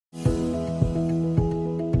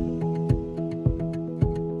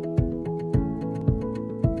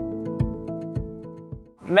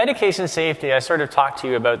medication safety, I sort of talked to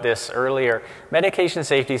you about this earlier. Medication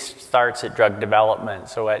safety starts at drug development.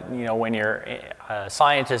 So when you're a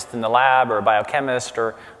scientist in the lab or a biochemist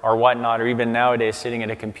or whatnot, or even nowadays sitting at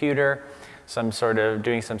a computer,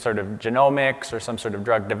 doing some sort of genomics or some sort of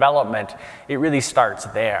drug development, it really starts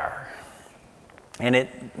there. And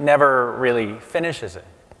it never really finishes it.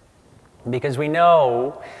 Because we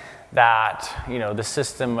know that the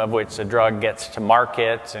system of which a drug gets to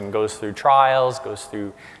market and goes through trials, goes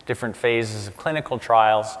through different phases of clinical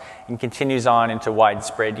trials, and continues on into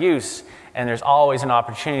widespread use. And there's always an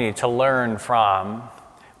opportunity to learn from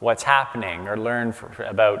what's happening, or learn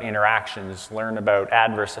about interactions, learn about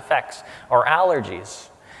adverse effects or allergies.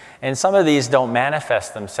 And some of these don't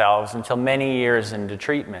manifest themselves until many years into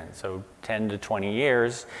treatment, so 10 to 20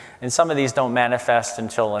 years. And some of these don't manifest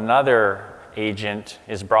until another agent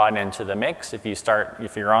is brought into the mix. If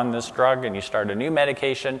you're on this drug and you start a new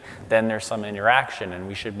medication, then there's some interaction, and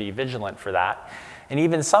we should be vigilant for that. And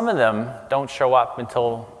even some of them don't show up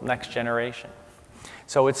until next generation.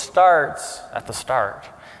 So it starts at the start,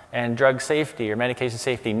 and drug safety or medication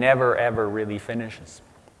safety never ever really finishes.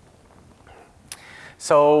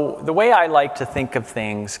 So the way I like to think of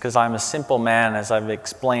things, because I'm a simple man, as I've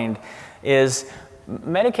explained, is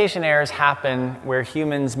medication errors happen where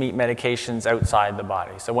humans meet medications outside the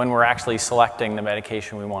body. So when we're actually selecting the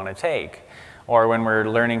medication we want to take, or when we're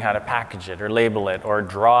learning how to package it or label it or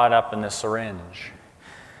draw it up in the syringe.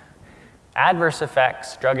 Adverse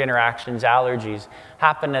effects, drug interactions, allergies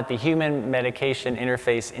happen at the human medication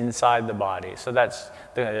interface inside the body. So that's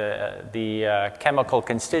the chemical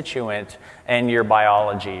constituent and your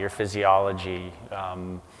biology, your physiology,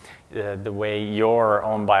 the way your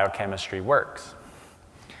own biochemistry works.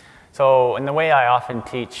 So, and the way I often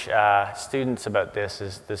teach students about this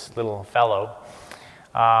is this little fellow.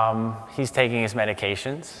 He's taking his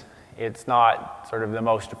medications. It's not sort of the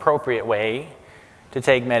most appropriate way to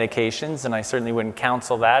take medications, and I certainly wouldn't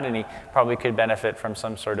counsel that, and he probably could benefit from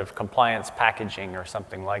some sort of compliance packaging or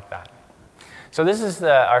something like that. So this is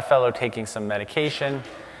our fellow taking some medication,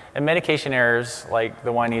 and medication errors, like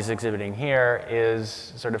the one he's exhibiting here,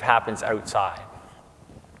 happens outside.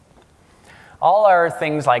 All our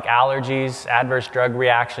things like allergies, adverse drug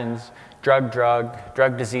reactions,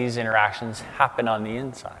 drug disease interactions happen on the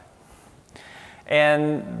inside.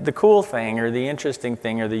 And the cool thing, or the interesting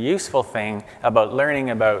thing, or the useful thing about learning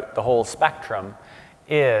about the whole spectrum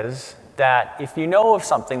is that if you know of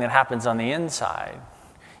something that happens on the inside,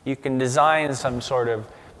 you can design some sort of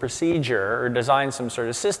procedure or design some sort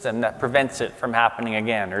of system that prevents it from happening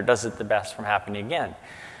again, or does it the best from happening again.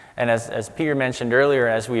 And as Peter mentioned earlier,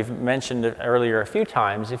 as we've mentioned earlier a few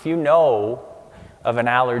times, if you know of an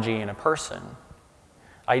allergy in a person,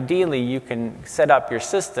 ideally you can set up your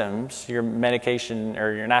systems, your medication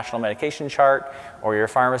or your national medication chart or your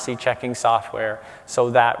pharmacy checking software,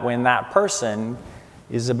 so that when that person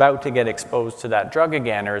is about to get exposed to that drug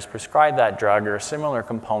again, or is prescribed that drug or a similar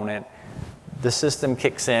component, the system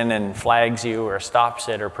kicks in and flags you or stops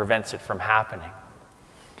it or prevents it from happening.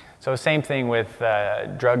 So same thing with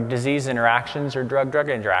drug disease interactions or drug-drug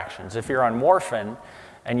interactions. If you're on warfarin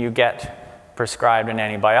and you get prescribed an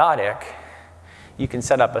antibiotic, you can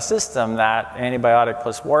set up a system that antibiotic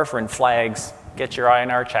plus warfarin flags, get your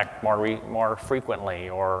INR checked more frequently,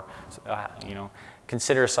 or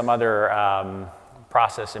consider some other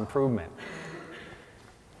process improvement.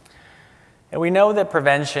 And we know that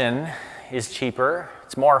prevention is cheaper,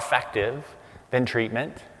 it's more effective than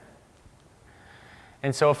treatment.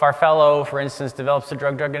 And so if our fellow, for instance, develops a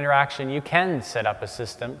drug-drug interaction, you can set up a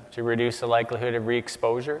system to reduce the likelihood of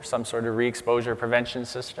re-exposure, some sort of re-exposure prevention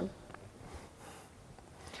system.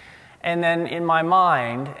 And then in my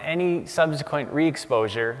mind, any subsequent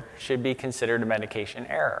re-exposure should be considered a medication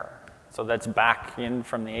error. So that's back in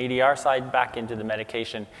from the ADR side, back into the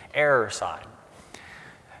medication error side.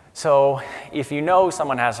 So if you know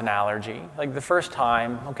someone has an allergy, like the first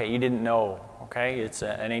time, okay, you didn't know, okay, it's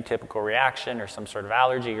an atypical reaction or some sort of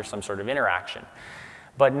allergy or some sort of interaction.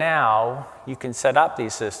 But now you can set up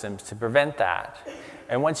these systems to prevent that.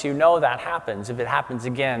 And once you know that happens, if it happens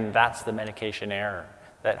again, that's the medication error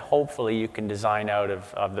that hopefully you can design out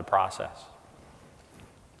of the process.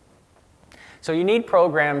 So you need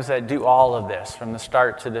programs that do all of this from the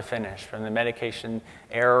start to the finish, from the medication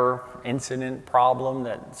error incident problem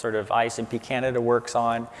that sort of ICMP Canada works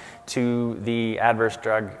on, to the adverse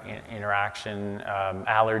drug interaction,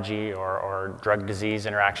 allergy or drug disease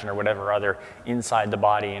interaction, or whatever other inside the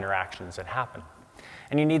body interactions that happen.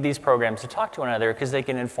 And you need these programs to talk to one another because they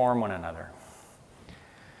can inform one another.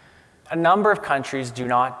 A number of countries do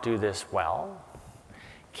not do this well.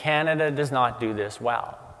 Canada does not do this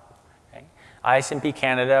well. ISMP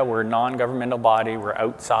Canada, we're a non-governmental body. We're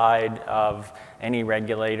outside of any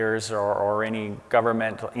regulators or any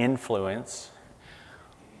governmental influence.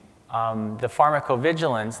 The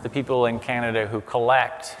pharmacovigilance, the people in Canada who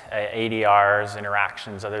collect ADRs,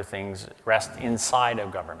 interactions, other things, rest inside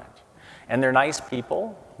of government. And they're nice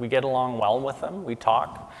people. We get along well with them. We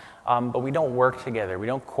talk. But we don't work together. We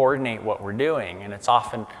don't coordinate what we're doing. And it's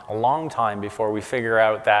often a long time before we figure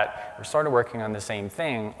out that we're sort of working on the same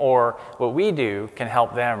thing, or what we do can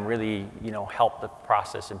help them really, help the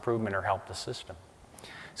process improvement or help the system.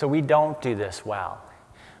 So we don't do this well.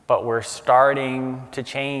 But we're starting to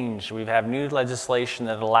change. We have new legislation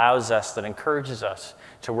that allows us, that encourages us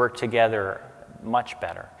to work together much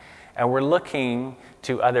better. And we're looking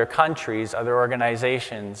to other countries, other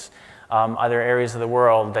organizations, other areas of the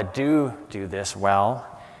world that do this well.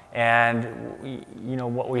 And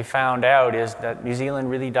what we found out is that New Zealand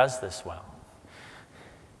really does this well.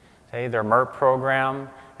 Okay, their MERP program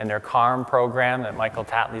and their CARM program that Michael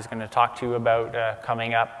Tatley is going to talk to you about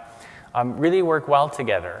coming up really work well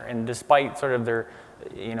together. And despite sort of their,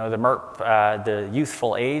 the MERP, the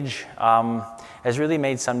youthful age, has really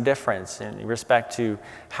made some difference in respect to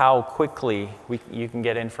how quickly you can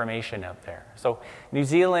get information out there. So New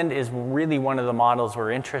Zealand is really one of the models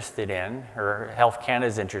we're interested in, or Health Canada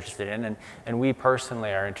is interested in, and we personally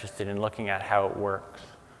are interested in looking at how it works.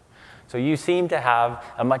 So you seem to have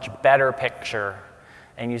a much better picture,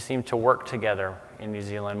 and you seem to work together in New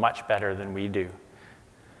Zealand much better than we do.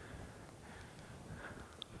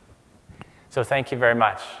 So thank you very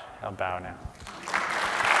much. I'll bow now.